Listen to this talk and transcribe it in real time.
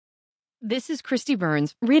This is Christy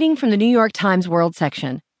Burns, reading from the New York Times World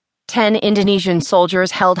section. 10 Indonesian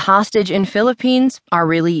soldiers held hostage in Philippines are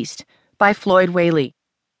released, by Floyd Whaley.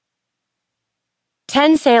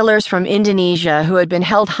 10 sailors from Indonesia who had been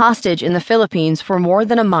held hostage in the Philippines for more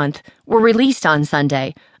than a month were released on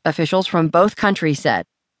Sunday, officials from both countries said.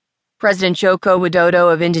 President Joko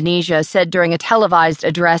Widodo of Indonesia said during a televised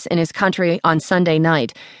address in his country on Sunday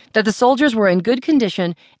night that the soldiers were in good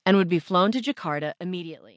condition and would be flown to Jakarta immediately.